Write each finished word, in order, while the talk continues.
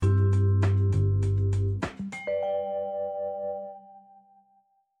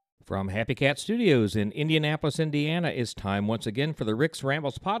From Happy Cat Studios in Indianapolis, Indiana, it's time once again for the Rick's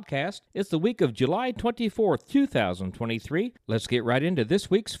Rambles podcast. It's the week of July 24th, 2023. Let's get right into this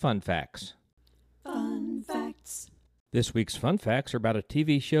week's fun facts. Fun facts. This week's fun facts are about a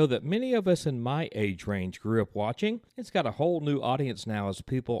TV show that many of us in my age range grew up watching. It's got a whole new audience now as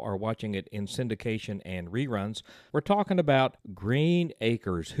people are watching it in syndication and reruns. We're talking about Green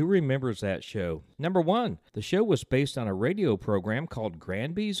Acres. Who remembers that show? Number one, the show was based on a radio program called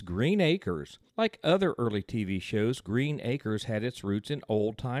Granby's Green Acres. Like other early TV shows, Green Acres had its roots in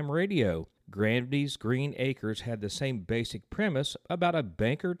old-time radio. Granby's Green Acres had the same basic premise about a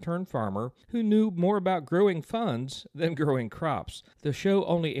banker-turned-farmer who knew more about growing funds than growing crops. The show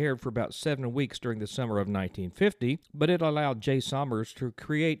only aired for about 7 weeks during the summer of 1950, but it allowed Jay Sommers to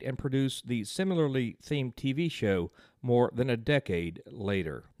create and produce the similarly themed TV show more than a decade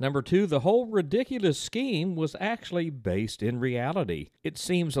later. Number two, the whole ridiculous scheme was actually based in reality. It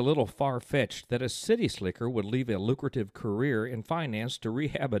seems a little far-fetched that a city slicker would leave a lucrative career in finance to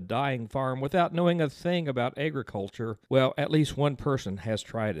rehab a dying farm without knowing a thing about agriculture. Well, at least one person has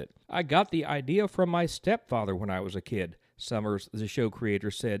tried it. I got the idea from my stepfather when I was a kid. Sommers, the show creator,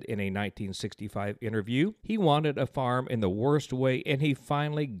 said in a 1965 interview. He wanted a farm in the worst way, and he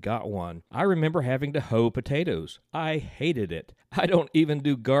finally got one. I remember having to hoe potatoes. I hated it. I don't even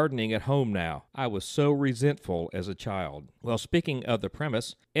do gardening at home now. I was so resentful as a child. Well, speaking of the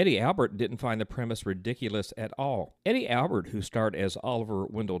premise, Eddie Albert didn't find the premise ridiculous at all. Eddie Albert, who starred as Oliver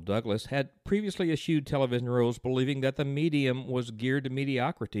Wendell Douglas, had previously eschewed television roles believing that the medium was geared to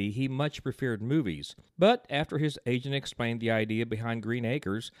mediocrity. He much preferred movies. But after his agent explained the idea behind Green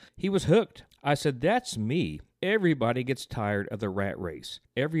Acres, he was hooked. I said, "That's me. Everybody gets tired of the rat race.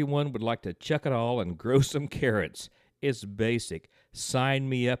 Everyone would like to chuck it all and grow some carrots. It's basic. Sign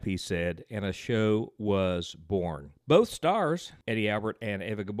me up," he said, and a show was born. Both stars, Eddie Albert and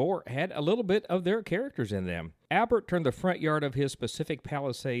Eva Gabor, had a little bit of their characters in them. Albert turned the front yard of his Pacific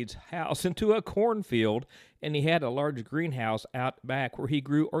Palisades house into a cornfield, and he had a large greenhouse out back where he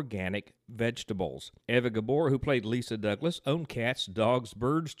grew organic vegetables. Eva Gabor, who played Lisa Douglas, owned cats, dogs,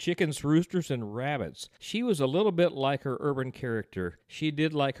 birds, chickens, roosters, and rabbits. She was a little bit like her urban character. She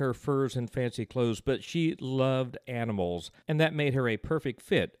did like her furs and fancy clothes, but she loved animals, and that made her a perfect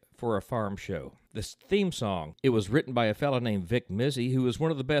fit for a farm show. This theme song, it was written by a fellow named Vic Mizzy, who was one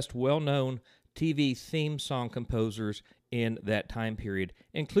of the best well-known TV theme song composers in that time period,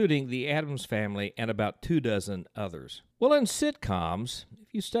 including the Addams Family and about 24 others. Well, in sitcoms,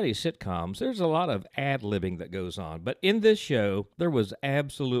 if you study sitcoms, there's a lot of ad-libbing that goes on, but in this show, there was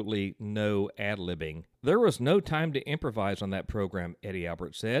absolutely no ad-libbing. There was no time to improvise on that program, Eddie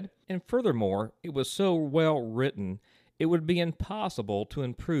Albert said, and furthermore, it was so well written, it would be impossible to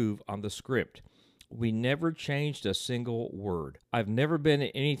improve on the script. We never changed a single word. I've never been in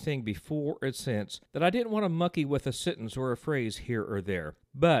anything before or since that I didn't want to monkey with a sentence or a phrase here or there.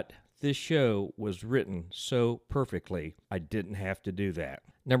 But this show was written so perfectly, I didn't have to do that.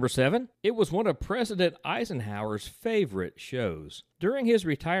 Number 7, it was one of President Eisenhower's favorite shows. During his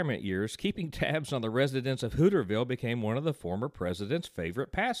retirement years, keeping tabs on the residents of Hooterville became one of the former president's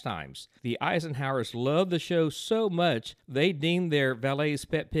favorite pastimes. The Eisenhowers loved the show so much, they deemed their valet's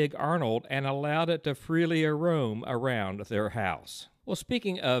pet pig Arnold and allowed it to freely roam around their house. Well,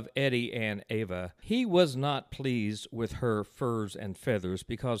 speaking of Eddie and Ava, he was not pleased with her furs and feathers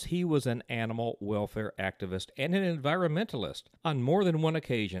because he was an animal welfare activist and an environmentalist. On more than one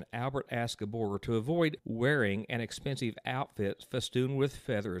occasion, Albert asked Gabor to avoid wearing an expensive outfit festooned with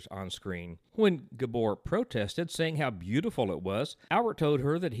feathers on screen. When Gabor protested, saying how beautiful it was, Albert told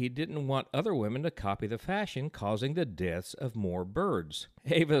her that he didn't want other women to copy the fashion, causing the deaths of more birds.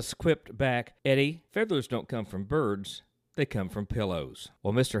 Ava quipped back, "Eddie, feathers don't come from birds. They come from pillows."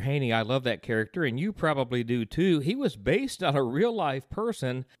 Well, Mr. Haney, I love that character, and you probably do too. He was based on a real-life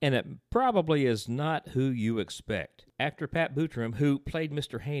person, and it probably is not who you expect. Actor Pat Buttram, who played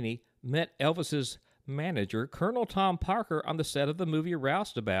Mr. Haney, met Elvis's manager, Colonel Tom Parker, on the set of the movie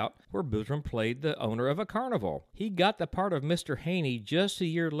Roustabout, where Buttram played the owner of a carnival. He got the part of Mr. Haney just a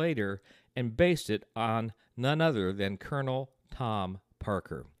year later and based it on none other than Colonel Tom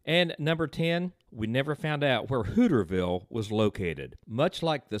Parker. And number 10, we never found out where Hooterville was located. Much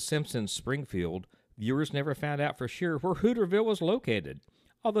like The Simpsons' Springfield, viewers never found out for sure where Hooterville was located.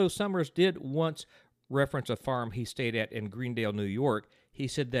 Although Sommers did once reference a farm he stayed at in Greendale, New York, he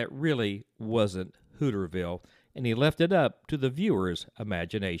said that really wasn't Hooterville, and he left it up to the viewer's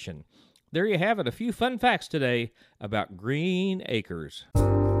imagination. There you have it, a few fun facts today about Green Acres.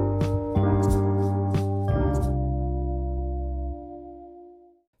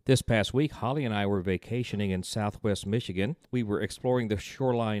 This past week, Holly and I were vacationing in southwest Michigan. We were exploring the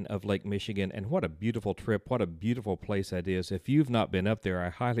shoreline of Lake Michigan, and what a beautiful trip, what a beautiful place that is. If you've not been up there, I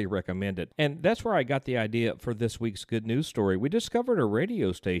highly recommend it. And that's where I got the idea for this week's good news story. We discovered a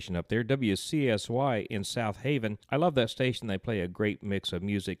radio station up there, WCSY in South Haven. I love that station. They play a great mix of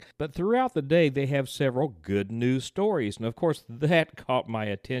music. But throughout the day, they have several good news stories. And of course, that caught my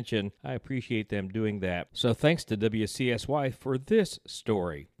attention. I appreciate them doing that. So thanks to WCSY for this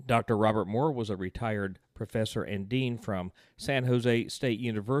story. Dr. Robert Moore was a retired professor and dean from San Jose State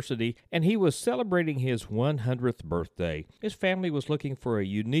University, and he was celebrating his 100th birthday. His family was looking for a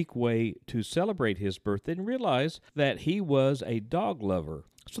unique way to celebrate his birthday and realized that he was a dog lover.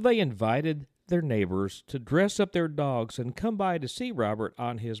 So they invited their neighbors to dress up their dogs and come by to see Robert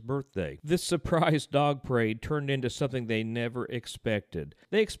on his birthday. This surprise dog parade turned into something they never expected.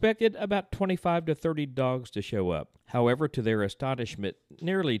 They expected about 25 to 30 dogs to show up. However, to their astonishment,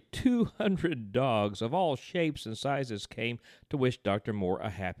 nearly 200 dogs of all shapes and sizes came to wish Dr. Moore a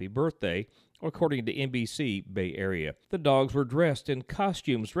happy birthday, according to NBC Bay Area. The dogs were dressed in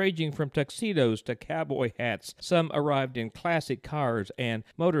costumes ranging from tuxedos to cowboy hats. Some arrived in classic cars and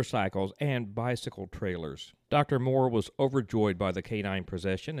motorcycles and bicycle trailers. Dr. Moore was overjoyed by the canine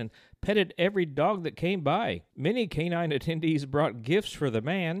procession and petted every dog that came by. Many canine attendees brought gifts for the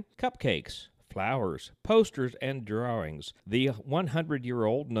man: cupcakes, flowers, posters, and drawings. The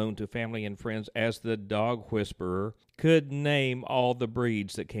 100-year-old, known to family and friends as the Dog Whisperer, could name all the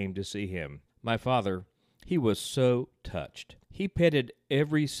breeds that came to see him. My father, he was so touched. He petted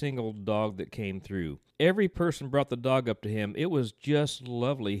every single dog that came through. Every person brought the dog up to him. It was just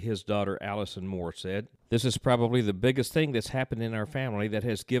lovely, his daughter Allison Moore said. This is probably the biggest thing that's happened in our family that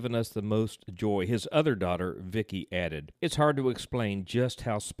has given us the most joy, his other daughter, Vicky, added. It's hard to explain just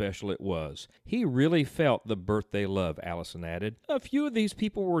how special it was. He really felt the birthday love, Allison added. A few of these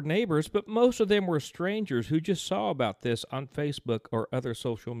people were neighbors, but most of them were strangers who just saw about this on Facebook or other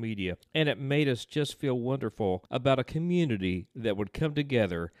social media, and it made us just feel wonderful about a community that would come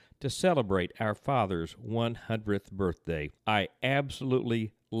together to celebrate our father's 100th birthday. I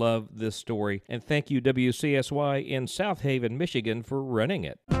absolutely love this story, and thank you WCSY in South Haven, Michigan for running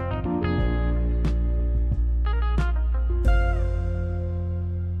it.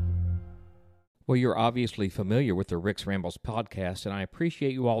 Well, you're obviously familiar with the Rick's Rambles podcast, and I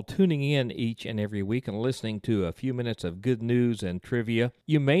appreciate you all tuning in each and every week and listening to a few minutes of good news and trivia.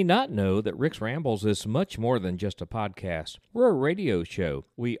 You may not know that Rick's Rambles is much more than just a podcast. We're a radio show.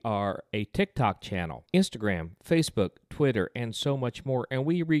 We are a TikTok channel, Instagram, Facebook, Twitter, and so much more, and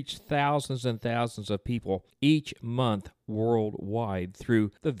we reach thousands and thousands of people each month worldwide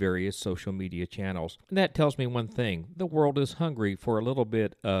through the various social media channels. And that tells me one thing: the world is hungry for a little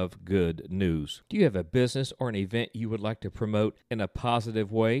bit of good news. Do you have a business or an event you would like to promote in a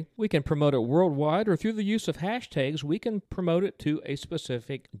positive way? We can promote it worldwide, or through the use of hashtags, we can promote it to a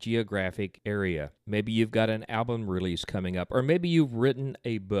specific geographic area. Maybe you've got an album release coming up, or maybe you've written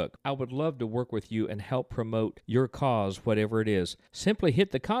a book. I would love to work with you and help promote your cause, whatever it is. Simply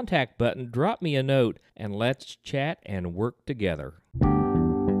hit the contact button, drop me a note, and let's chat and work together.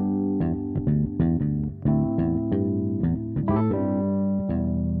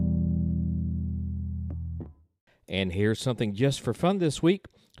 And here's something just for fun this week: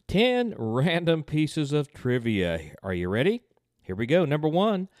 10 random pieces of trivia. Are you ready? Here we go. Number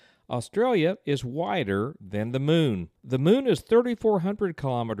 1. Australia is wider than the moon. The moon is 3,400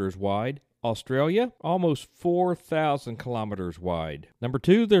 kilometers wide. Australia, almost 4,000 kilometers wide. Number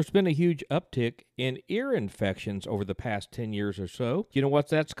 2, there's been a huge uptick in ear infections over the past 10 years or so. You know what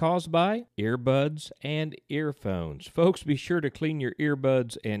that's caused by? Earbuds and earphones. Folks, be sure to clean your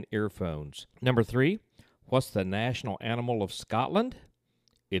earbuds and earphones. Number 3, what's the national animal of Scotland?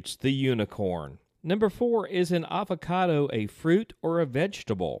 It's the unicorn. Number 4, is an avocado a fruit or a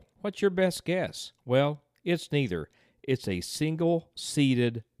vegetable? What's your best guess? Well, it's neither. It's a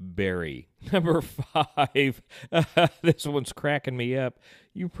single-seeded berry. Number 5, this one's cracking me up.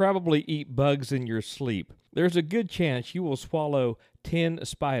 You probably eat bugs in your sleep. There's a good chance you will swallow 10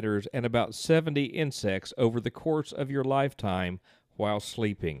 spiders and about 70 insects over the course of your lifetime while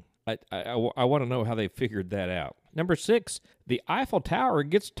sleeping. I want to know how they figured that out. Number 6, the Eiffel Tower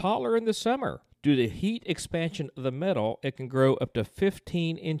gets taller in the summer. Due to heat expansion of the metal, it can grow up to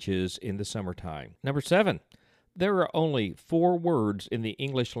 15 inches in the summertime. Number 7, there are only 4 words in the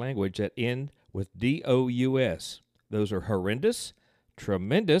English language that end with D-O-U-S. Those are horrendous,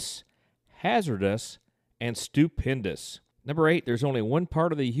 tremendous, hazardous, and stupendous. Number 8, there's only one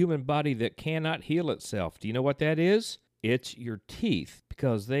part of the human body that cannot heal itself. Do you know what that is? It's your teeth,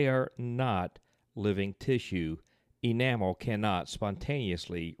 because they are not living tissue. enamel cannot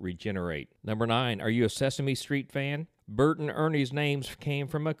spontaneously regenerate. Number 9, are you a Sesame Street fan? Bert and Ernie's names came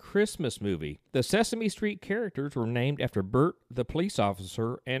from a Christmas movie. The Sesame Street characters were named after Bert, the police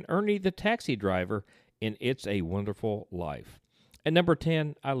officer, and Ernie, the taxi driver, in It's a Wonderful Life. And number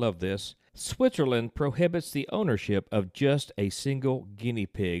 10, I love this. Switzerland prohibits the ownership of just a single guinea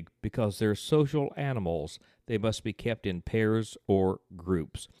pig because they're social animals. They must be kept in pairs or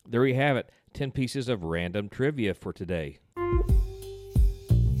groups. There you have it, 10 pieces of random trivia for today.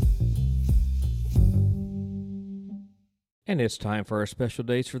 And it's time for our special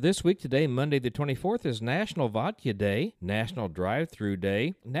days for this week. Today, Monday the 24th, is National Vodka Day, National Drive-Thru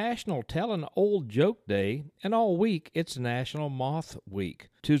Day, National Tell an Old Joke Day, and all week it's National Moth Week.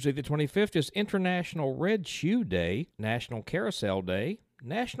 Tuesday the 25th is International Red Shoe Day, National Carousel Day,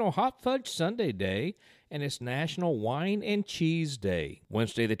 National Hot Fudge Sundae Day, and it's National Wine and Cheese Day.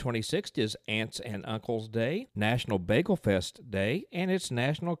 Wednesday the 26th is Aunts and Uncles Day, National Bagel Fest Day, and it's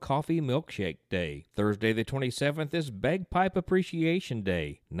National Coffee Milkshake Day. Thursday the 27th is Bagpipe Appreciation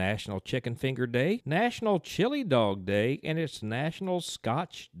Day, National Chicken Finger Day, National Chili Dog Day, and it's National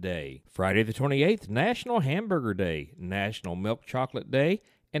Scotch Day. Friday the 28th, National Hamburger Day, National Milk Chocolate Day,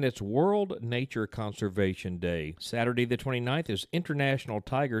 and it's World Nature Conservation Day. Saturday the 29th is International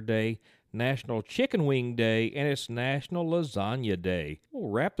Tiger Day, National Chicken Wing Day, and it's National Lasagna Day.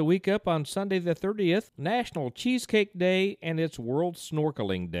 We'll wrap the week up on Sunday the 30th, National Cheesecake Day, and it's World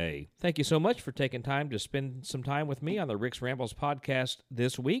Snorkeling Day. Thank you so much for taking time to spend some time with me on the Rick's Rambles podcast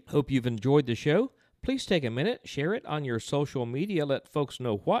this week. Hope you've enjoyed the show. Please take a minute, share it on your social media, let folks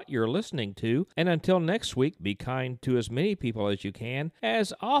know what you're listening to, and until next week, be kind to as many people as you can,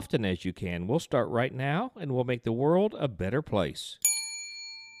 as often as you can. We'll start right now, and we'll make the world a better place.